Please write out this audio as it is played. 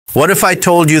What if I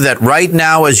told you that right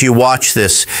now as you watch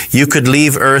this, you could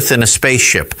leave Earth in a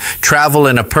spaceship, travel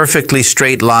in a perfectly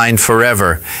straight line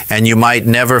forever, and you might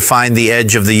never find the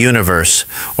edge of the universe?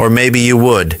 Or maybe you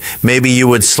would. Maybe you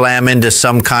would slam into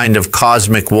some kind of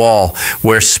cosmic wall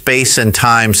where space and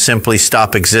time simply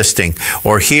stop existing.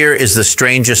 Or here is the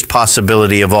strangest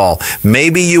possibility of all.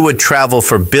 Maybe you would travel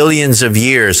for billions of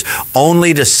years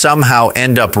only to somehow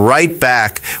end up right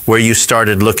back where you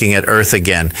started looking at Earth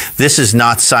again. This is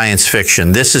not science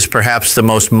fiction. This is perhaps the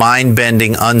most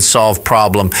mind-bending unsolved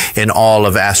problem in all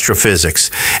of astrophysics.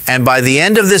 And by the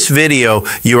end of this video,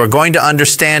 you are going to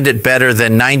understand it better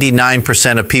than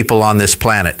 99% of people on this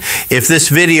planet. If this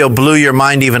video blew your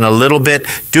mind even a little bit,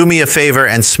 do me a favor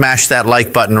and smash that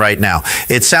like button right now.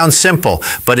 It sounds simple,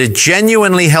 but it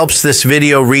genuinely helps this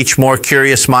video reach more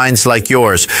curious minds like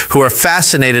yours, who are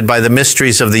fascinated by the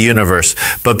mysteries of the universe.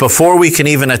 But before we can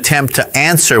even attempt to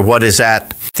answer what is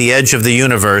at the edge of the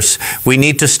universe, we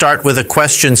need to start with a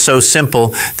question so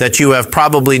simple that you have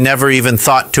probably never even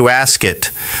thought to ask it.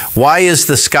 Why is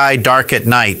the sky dark at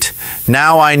night?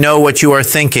 Now I know what you are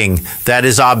thinking. That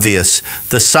is obvious.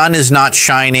 The sun is not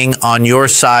shining on your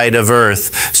side of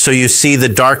Earth, so you see the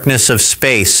darkness of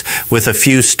space with a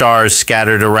few stars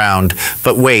scattered around.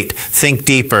 But wait, think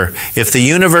deeper. If the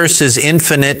universe is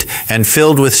infinite and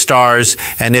filled with stars,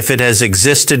 and if it has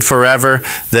existed forever,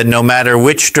 then no matter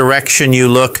which direction you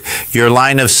look, your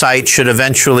line of sight should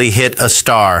eventually hit a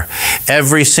star.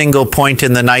 Every single point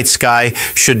in the night sky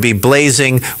should be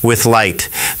blazing with light.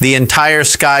 The entire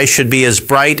sky should be as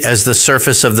bright as the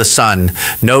surface of the sun.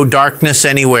 No darkness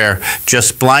anywhere,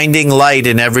 just blinding light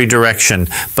in every direction.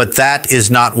 But that is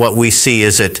not what we see,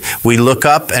 is it? We look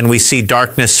up and we see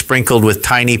darkness sprinkled with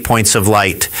tiny points of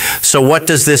light. So what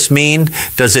does this mean?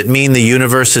 Does it mean the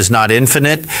universe is not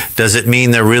infinite? Does it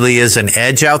mean there really is an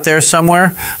edge out there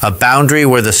somewhere? A boundary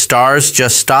where the stars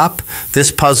just stop?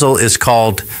 This puzzle is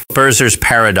called Olbers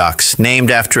Paradox, named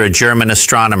after a German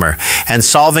astronomer, and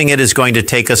solving it is going to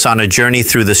take us on a journey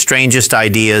through the strangest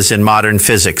ideas in modern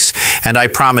physics. And I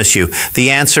promise you, the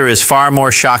answer is far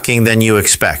more shocking than you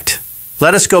expect.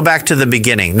 Let us go back to the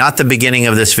beginning, not the beginning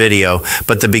of this video,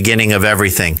 but the beginning of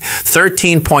everything.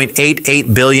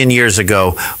 13.88 billion years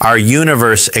ago, our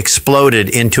universe exploded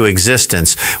into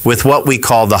existence with what we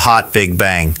call the hot Big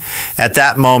Bang. At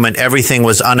that moment, everything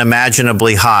was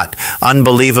unimaginably hot,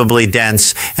 unbelievably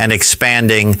dense, and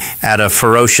expanding at a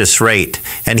ferocious rate.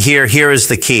 And here is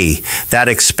the key. That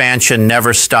expansion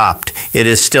never stopped. It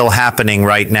is still happening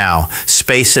right now.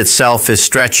 Space itself is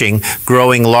stretching,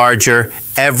 growing larger,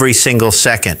 every single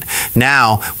second.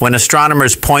 Now, when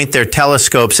astronomers point their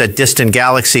telescopes at distant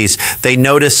galaxies, they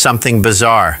notice something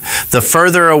bizarre. The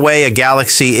further away a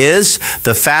galaxy is,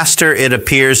 the faster it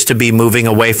appears to be moving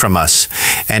away from us.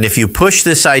 And if you push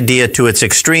this idea to its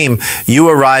extreme, you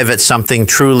arrive at something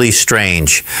truly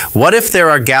strange. What if there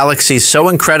are galaxies so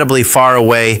incredibly far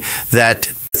away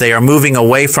that they are moving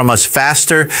away from us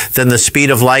faster than the speed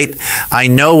of light? I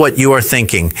know what you are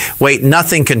thinking. Wait,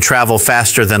 nothing can travel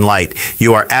faster than light.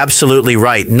 You are absolutely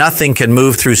right. Nothing can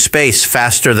move through space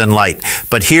faster than light.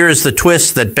 But here is the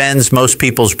twist that bends most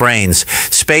people's brains.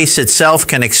 Space itself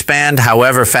can expand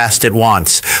however fast it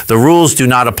wants. The rules do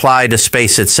not apply to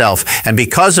space itself. And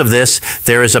because of this,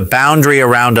 there is a boundary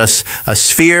around us, a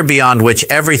sphere beyond which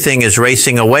everything is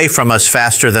racing away from us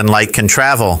faster than light can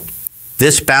travel.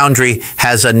 This boundary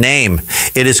has a name.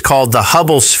 It is called the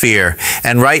Hubble sphere,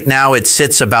 and right now it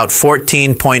sits about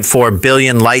 14.4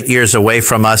 billion light years away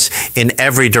from us in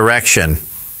every direction.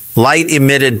 Light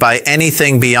emitted by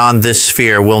anything beyond this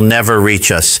sphere will never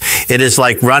reach us. It is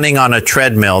like running on a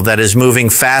treadmill that is moving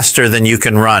faster than you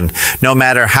can run. No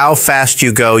matter how fast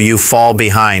you go, you fall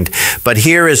behind. But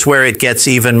here is where it gets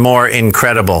even more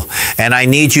incredible. And I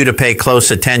need you to pay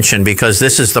close attention because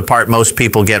this is the part most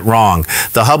people get wrong.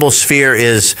 The Hubble sphere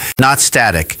is not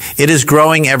static. It is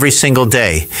growing every single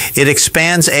day. It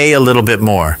expands a little bit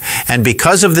more. And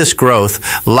because of this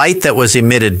growth, light that was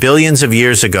emitted billions of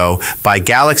years ago by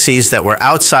galaxies that were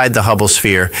outside the Hubble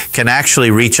sphere can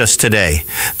actually reach us today.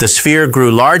 The sphere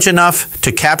grew large enough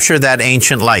to capture that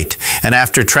ancient light, and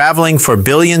after traveling for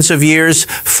billions of years,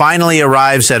 finally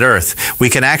arrives at Earth. We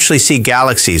can actually see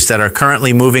galaxies that are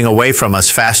currently moving away from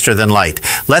us faster than light.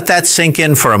 Let that sink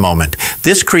in for a moment.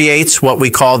 This creates what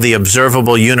we call the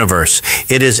observable universe.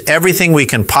 It is everything we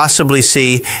can possibly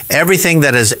see, everything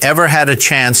that has ever had a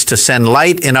chance to send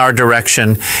light in our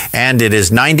direction, and it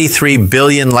is 93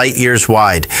 billion light years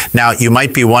wide. Now, you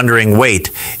might be wondering, wait,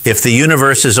 If the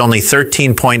universe is only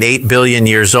 13.8 billion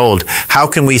years old, how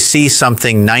can we see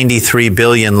something 93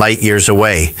 billion light years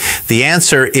away? The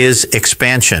answer is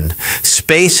expansion.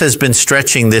 Space has been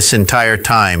stretching this entire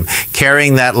time,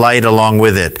 carrying that light along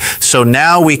with it. So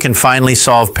now we can finally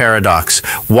solve paradox.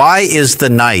 Why is the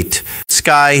night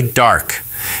sky dark?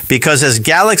 Because as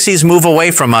galaxies move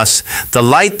away from us, the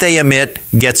light they emit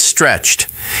gets stretched.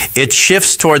 It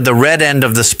shifts toward the red end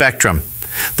of the spectrum.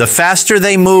 The faster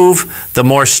they move, the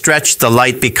more stretched the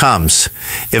light becomes.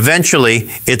 Eventually,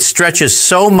 it stretches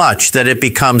so much that it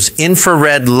becomes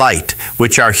infrared light,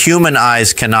 which our human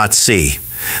eyes cannot see.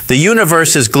 The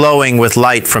universe is glowing with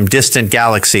light from distant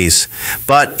galaxies,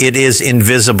 but it is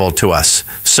invisible to us.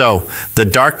 So, the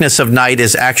darkness of night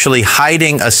is actually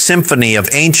hiding a symphony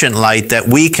of ancient light that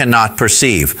we cannot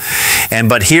perceive.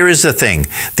 But here is the thing.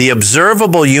 The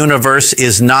observable universe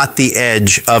is not the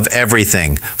edge of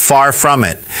everything. Far from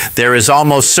it. There is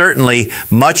almost certainly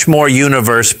much more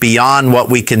universe beyond what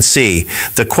we can see.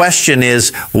 The question is,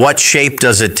 what shape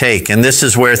does it take? And this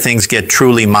is where things get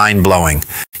truly mind-blowing.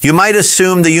 You might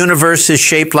assume the universe is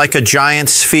shaped like a giant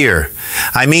sphere.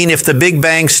 I mean, if the Big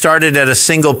Bang started at a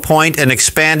single point and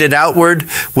expanded outward,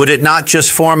 would it not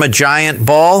just form a giant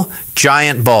ball?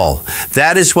 Giant ball.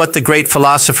 That is what the great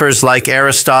philosophers like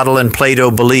Aristotle and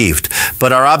Plato believed.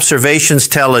 But our observations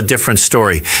tell a different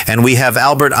story, and we have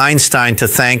Albert Einstein to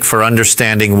thank for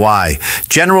understanding why.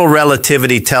 General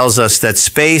relativity tells us that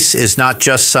space is not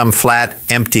just some flat,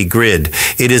 empty grid.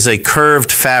 It is a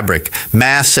curved fabric.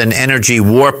 Mass and energy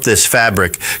warp this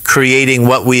fabric, creating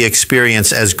what we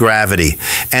experience as gravity.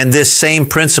 And this same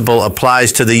principle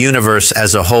applies to the universe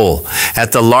as a whole.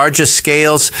 At the largest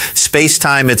scales,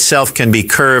 space-time itself can be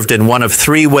curved in one of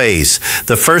three ways.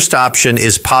 The first option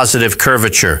is positive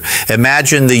curvature.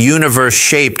 Imagine the universe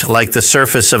shaped like the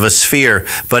surface of a sphere,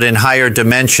 but in higher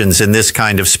dimensions in this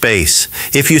kind of space.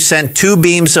 If you sent two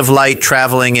beams of light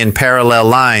traveling in parallel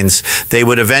lines, they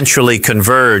would eventually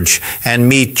converge and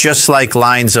meet just like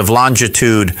lines of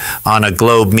longitude on a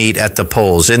globe meet at the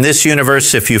poles. In this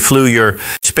universe, if you flew your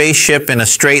spaceship in a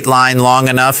straight line long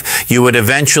enough, you would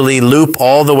eventually loop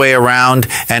all the way around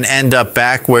and end up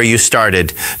back where you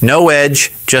started. No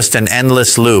edge, just an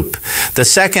endless loop. The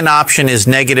second option is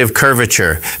negative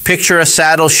curvature. Picture a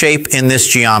saddle shape in this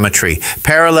geometry.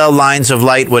 Parallel lines of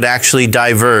light would actually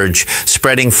diverge,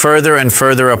 spreading further and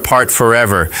further apart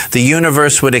forever. The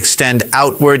universe would extend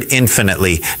outward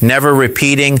infinitely, never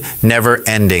repeating, never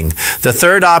ending. The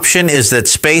third option is that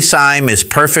space-time is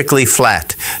perfectly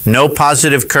flat. No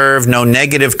positive curve, no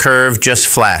negative curve, just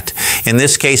flat. In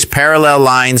this case, parallel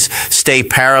lines stay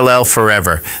parallel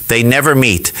forever. They never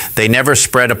meet. They never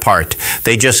spread apart.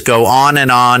 They just go on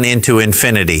and on into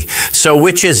infinity. So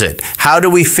which is it? How do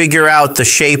we figure out the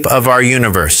shape of our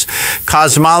universe?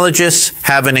 Cosmologists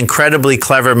have an incredibly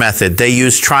clever method. They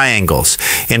use triangles.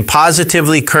 In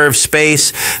positively curved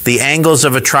space, the angles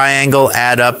of a triangle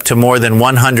add up to more than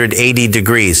 180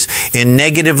 degrees. In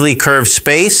negatively curved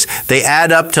space, they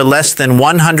add up to less than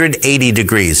 180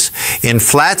 degrees. In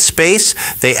flat space,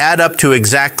 they add up to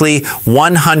exactly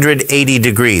 180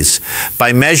 degrees.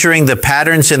 By measuring the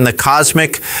patterns in the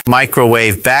cosmic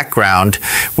microwave background,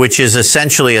 which is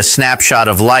essentially a snapshot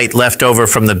of light left over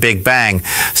from the Big Bang,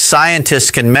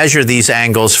 scientists can measure these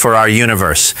angles for our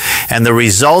universe. And the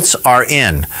results are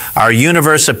in. Our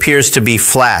universe appears to be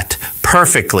flat,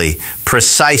 perfectly,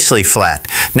 precisely flat.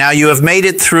 Now you have made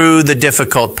it through the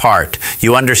difficult part.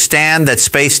 You understand that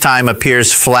space-time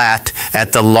appears flat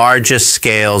at the largest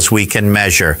scales we can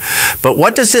measure. But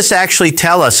what does this actually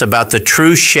tell us about the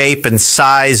true shape and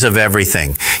size of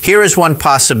everything? Here is one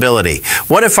possibility.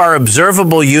 What if our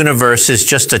observable universe is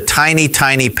just a tiny,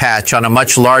 tiny patch on a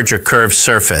much larger curved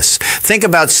surface? Think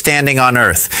about standing on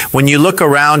Earth. When you look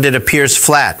around, it appears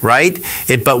flat, right?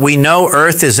 But we know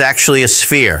Earth is actually a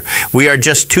sphere. We are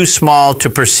just too small to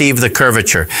perceive the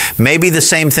curvature. Maybe the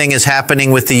same thing is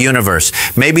happening with the universe.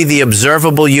 Maybe the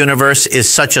observable universe is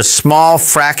such a small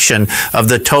fraction of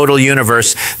the total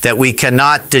universe that we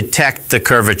cannot detect the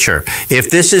curvature. If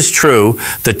this is true,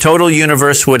 the total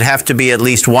universe would have to be at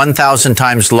least 1,000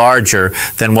 times larger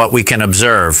than what we can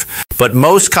observe. But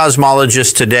most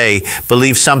cosmologists today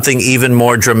believe something even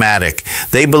more dramatic.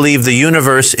 They believe the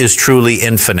universe is truly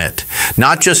infinite.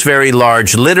 Not just very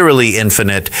large, literally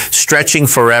infinite, stretching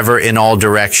forever in all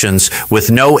directions,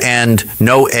 with no end,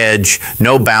 no edge,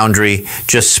 no boundary,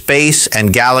 just space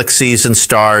and galaxies and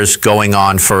stars going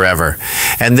on forever.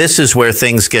 And this is where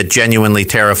things get genuinely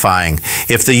terrifying.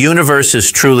 If the universe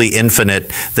is truly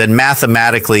infinite, then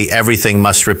mathematically everything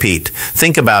must repeat.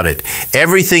 Think about it.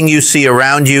 Everything you see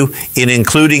around you,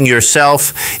 including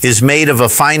yourself, is made of a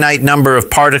finite number of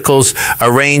particles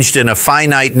arranged in a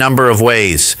finite number of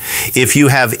ways. If you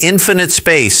have infinite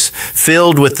space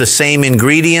filled with the same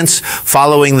ingredients,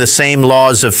 following the same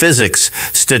laws of physics,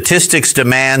 statistics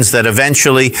demands that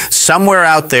eventually, somewhere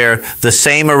out there, the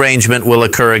same arrangement will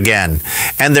occur again.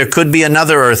 And there could be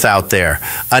another Earth out there,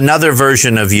 another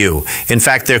version of you. In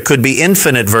fact, there could be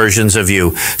infinite versions of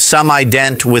you, some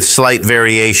ident with slight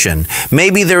variation.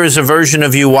 Maybe there is a version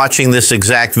of you watching this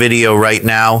exact video right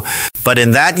now, but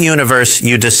in that universe,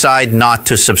 you decide not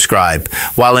to subscribe.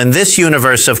 While in this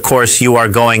universe, of course, you are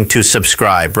going to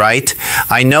subscribe, right?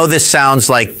 I know this sounds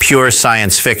like pure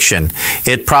science fiction.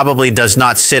 It probably does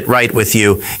not sit right with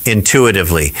you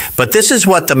intuitively. But this is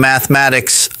what the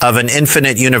mathematics of an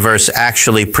infinite universe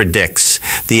actually predicts.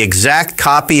 The exact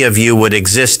copy of you would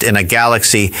exist in a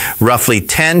galaxy roughly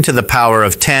 10 to the power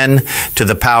of 10 to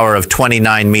the power of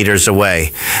 29 meters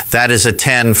away. That is a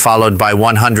 10 followed by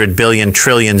 100 billion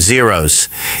trillion zeros.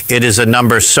 It is a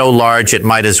number so large it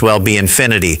might as well be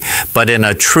infinity. But in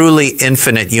a truly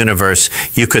infinite universe,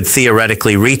 you could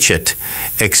theoretically reach it,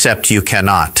 except you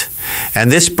cannot.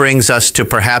 And this brings us to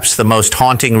perhaps the most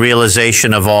haunting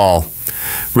realization of all.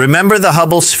 Remember the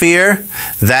Hubble sphere?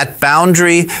 That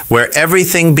boundary where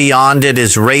everything beyond it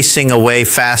is racing away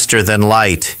faster than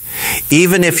light.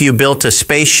 Even if you built a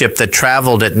spaceship that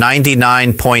traveled at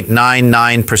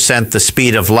 99.99% the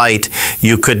speed of light,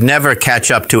 you could never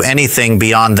catch up to anything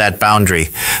beyond that boundary.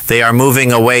 They are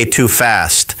moving away too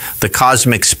fast. The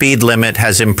cosmic speed limit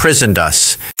has imprisoned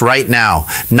us. Right now,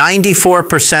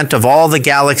 94% of all the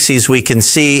galaxies we can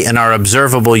see in our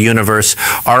observable universe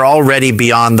are already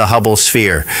beyond the Hubble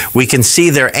sphere. We can see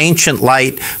their ancient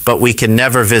light, but we can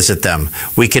never visit them.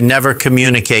 We can never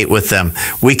communicate with them.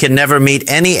 We can never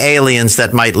meet any aliens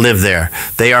that might live there.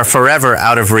 They are forever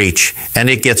out of reach, and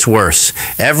it gets worse.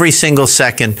 Every single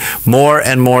second, more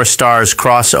and more stars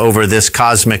cross over this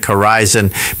cosmic horizon,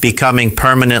 becoming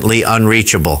permanently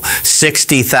unreachable.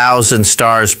 60,000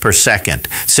 stars per second.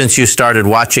 Since you started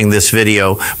watching this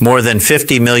video, more than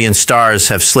 50 million stars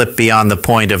have slipped beyond the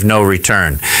point of no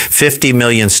return. 50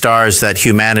 million stars that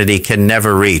humanity can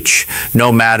never reach.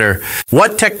 No matter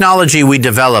what technology we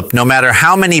develop, no matter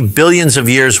how many billions of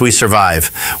years we survive,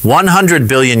 100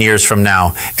 billion years from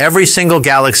now, every single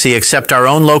galaxy except our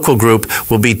own local group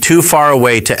will be too far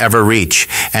away to ever reach.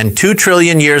 And 2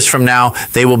 trillion years from now,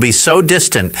 they will be so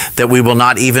distant that we will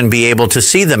not even be able to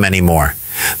see them anymore.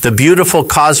 The beautiful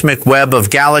cosmic web of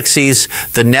galaxies,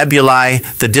 the nebulae,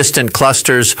 the distant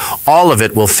clusters, all of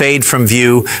it will fade from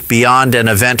view beyond an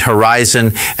event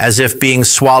horizon as if being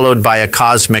swallowed by a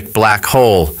cosmic black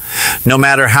hole. No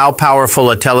matter how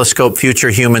powerful a telescope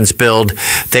future humans build,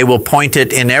 they will point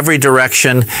it in every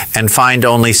direction and find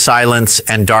only silence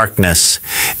and darkness.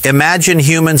 Imagine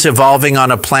humans evolving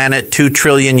on a planet 2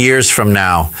 trillion years from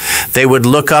now. They would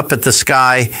look up at the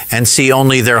sky and see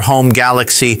only their home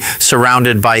galaxy surrounded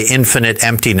by infinite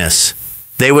emptiness.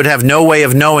 They would have no way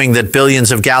of knowing that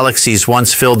billions of galaxies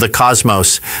once filled the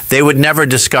cosmos. They would never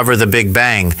discover the Big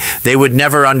Bang. They would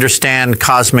never understand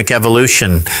cosmic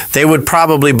evolution. They would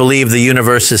probably believe the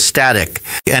universe is static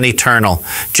and eternal,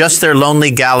 just their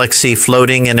lonely galaxy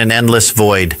floating in an endless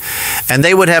void. And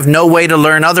they would have no way to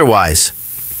learn otherwise.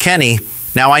 Kenny,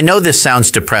 now I know this sounds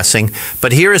depressing,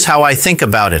 but here is how I think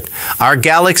about it. Our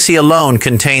galaxy alone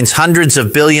contains hundreds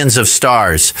of billions of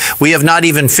stars. We have not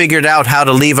even figured out how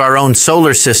to leave our own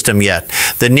solar system yet.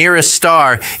 The nearest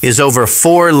star is over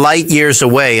 4 light years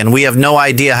away, and we have no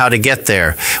idea how to get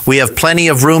there. We have plenty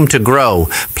of room to grow,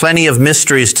 plenty of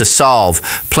mysteries to solve,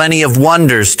 plenty of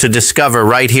wonders to discover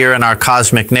right here in our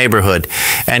cosmic neighborhood.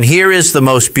 And here is the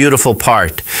most beautiful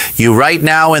part. You right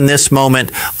now in this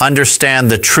moment understand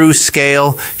the true scale,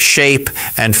 shape,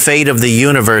 and fate of the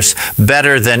universe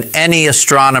better than any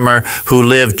astronomer who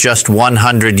lived just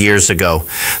 100 years ago.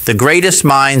 The greatest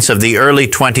minds of the early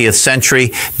 20th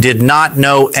century did not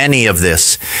know any of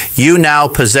this. You now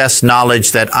possess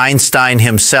knowledge that Einstein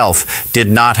himself did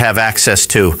not have access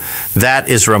to. That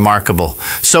is remarkable.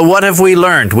 So what have we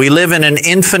learned? We live in an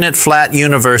infinite flat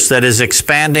universe that is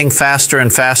expanding faster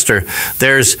and faster.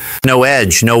 There's no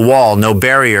edge, no wall, no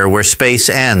barrier where space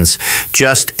ends.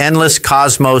 Just endless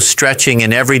cosmos stretching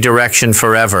in every direction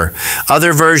forever.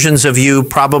 Other versions of you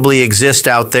probably exist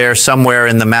out there somewhere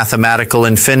in the mathematical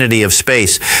infinity of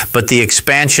space, but the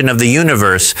expansion of the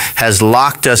universe has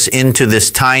locked us into this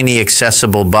tiny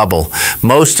accessible bubble.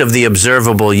 Most of the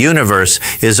observable universe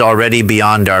is already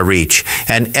beyond our reach,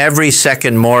 and every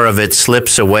second more of it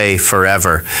slips away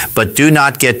forever. But do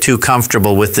not get too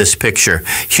comfortable with this picture.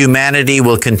 Humanity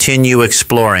will continue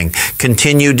exploring,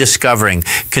 continue discovering,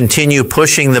 continue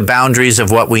pushing the boundaries boundaries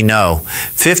of what we know.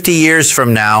 50 years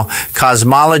from now,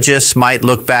 cosmologists might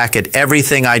look back at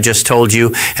everything I just told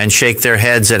you and shake their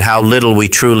heads at how little we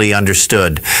truly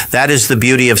understood. That is the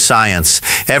beauty of science.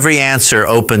 Every answer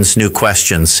opens new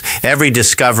questions. Every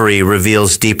discovery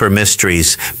reveals deeper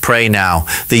mysteries. Pray now.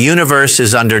 The universe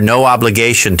is under no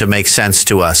obligation to make sense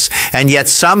to us, and yet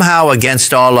somehow,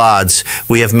 against all odds,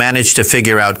 we have managed to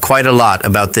figure out quite a lot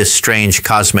about this strange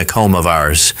cosmic home of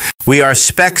ours. We are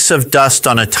specks of dust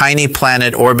on a tiny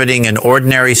planet orbiting an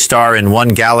ordinary star in one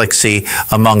galaxy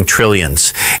among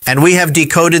trillions. And we have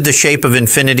decoded the shape of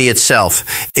infinity itself.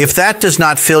 If that does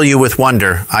not fill you with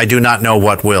wonder, I do not know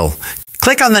what will.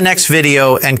 Click on the next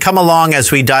video and come along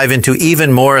as we dive into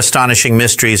even more astonishing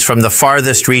mysteries from the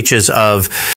farthest reaches of